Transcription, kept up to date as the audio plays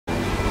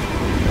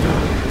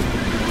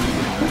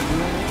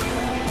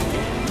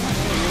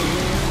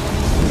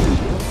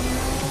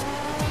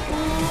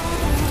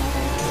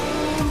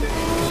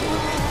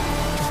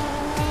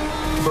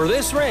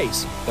this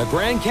race, the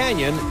Grand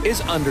Canyon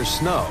is under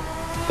snow.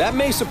 That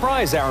may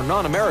surprise our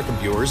non-American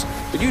viewers,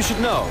 but you should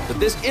know that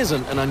this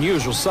isn't an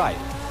unusual sight.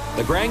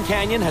 The Grand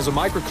Canyon has a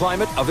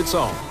microclimate of its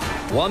own,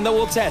 one that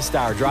will test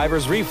our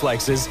drivers'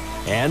 reflexes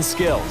and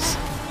skills.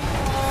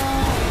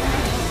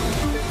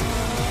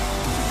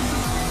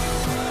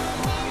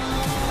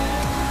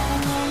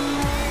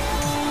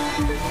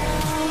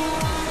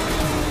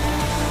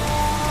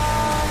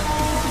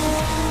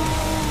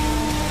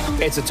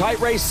 It's a tight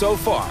race so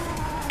far.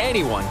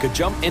 Anyone could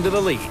jump into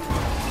the lead.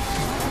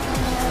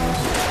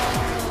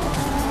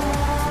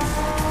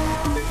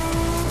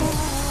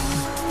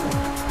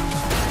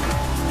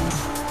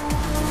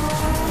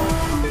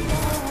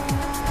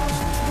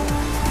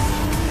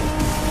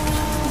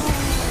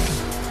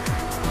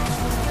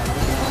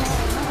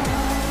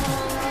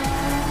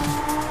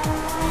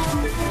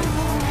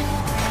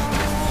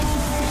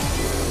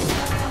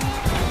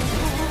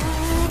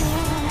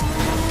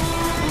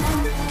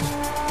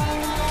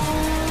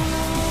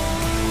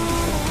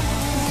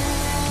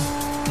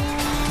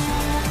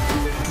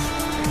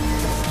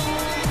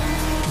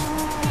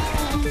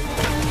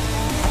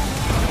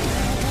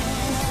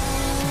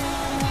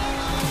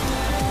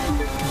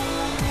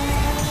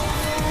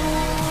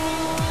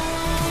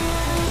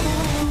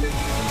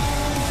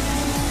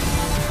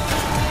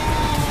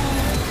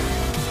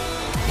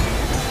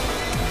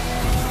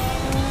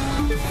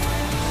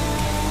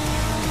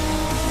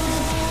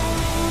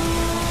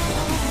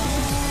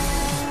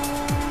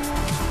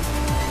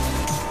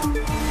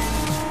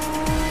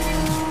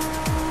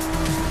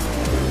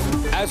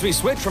 As we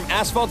switch from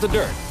asphalt to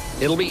dirt,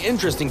 it'll be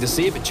interesting to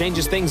see if it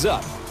changes things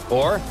up.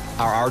 Or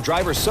are our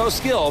drivers so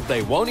skilled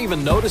they won't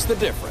even notice the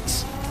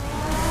difference?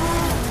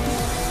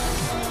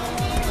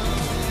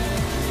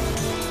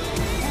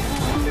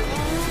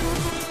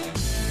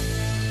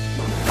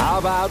 How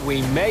about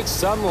we make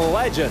some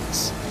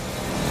legends?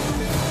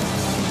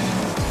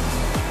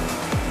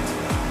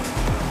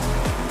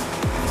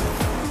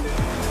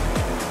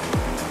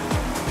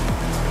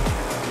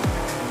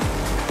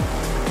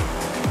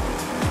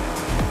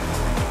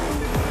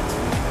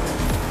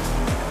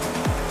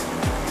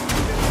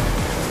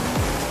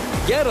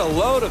 Get a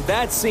load of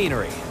that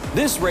scenery.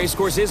 This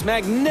racecourse is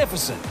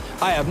magnificent.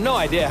 I have no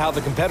idea how the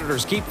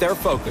competitors keep their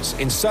focus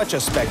in such a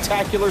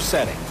spectacular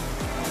setting.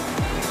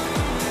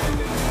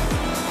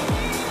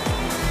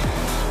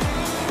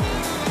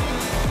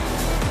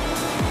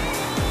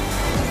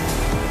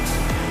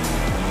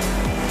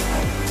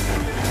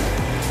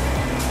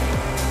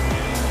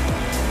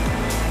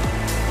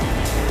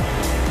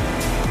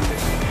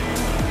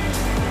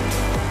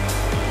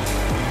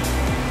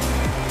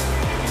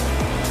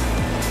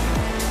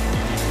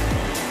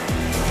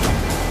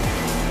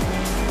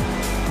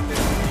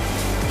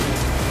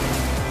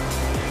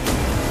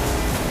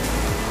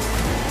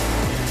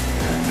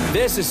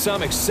 This is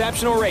some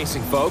exceptional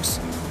racing, folks.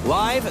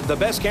 Live, the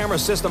best camera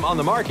system on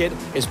the market,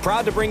 is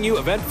proud to bring you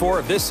Event 4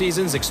 of this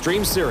season's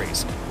Xtreme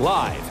Series.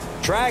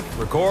 Live. Track,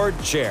 record,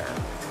 share.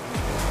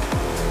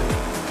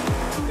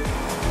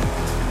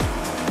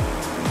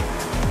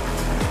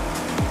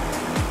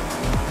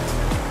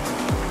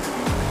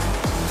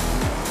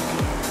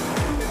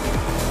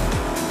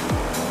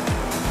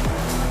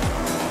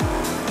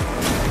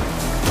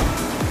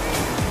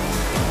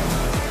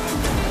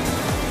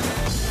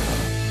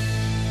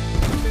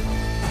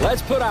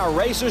 Let's put our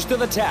racers to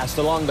the test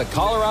along the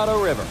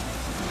Colorado River.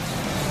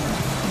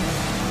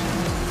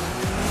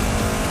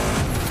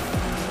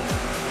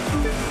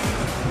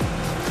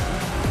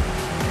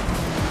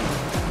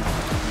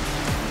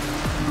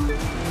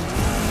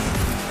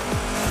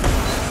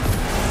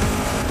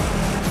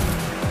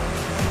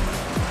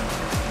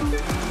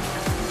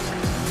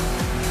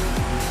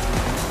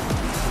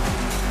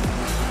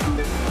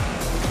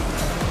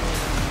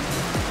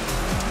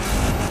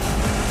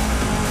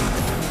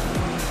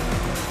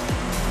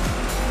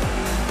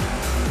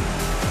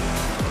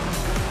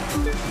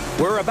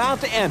 We're about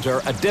to enter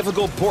a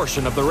difficult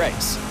portion of the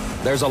race.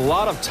 There's a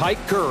lot of tight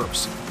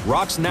curves,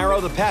 rocks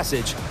narrow the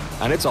passage,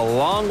 and it's a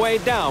long way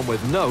down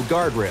with no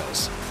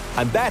guardrails.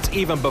 And that's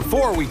even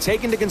before we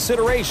take into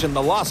consideration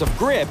the loss of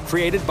grip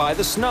created by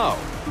the snow.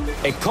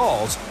 It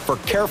calls for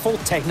careful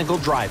technical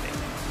driving.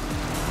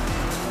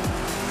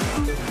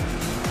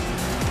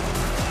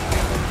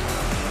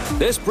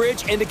 This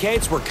bridge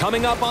indicates we're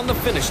coming up on the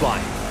finish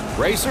line.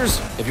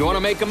 Racers, if you want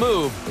to make a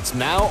move, it's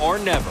now or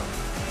never.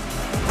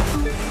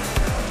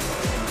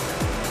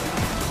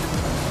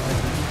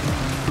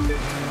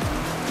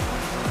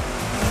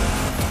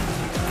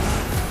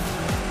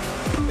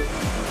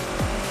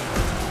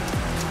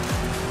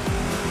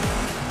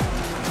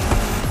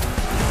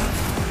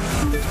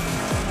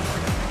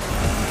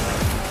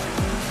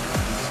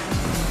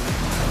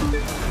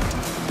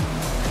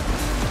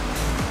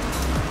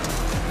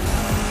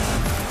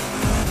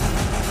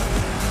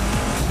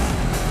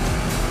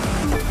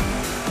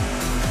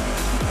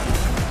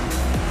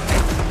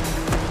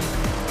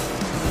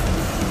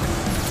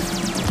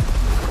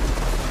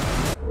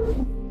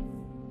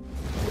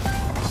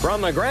 From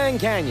the Grand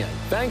Canyon,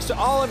 thanks to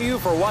all of you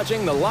for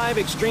watching the live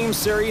Extreme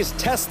series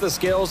test the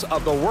skills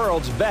of the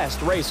world's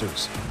best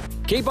racers.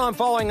 Keep on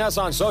following us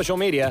on social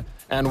media,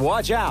 and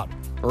watch out.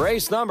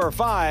 Race number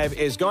 5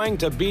 is going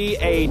to be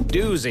a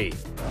doozy.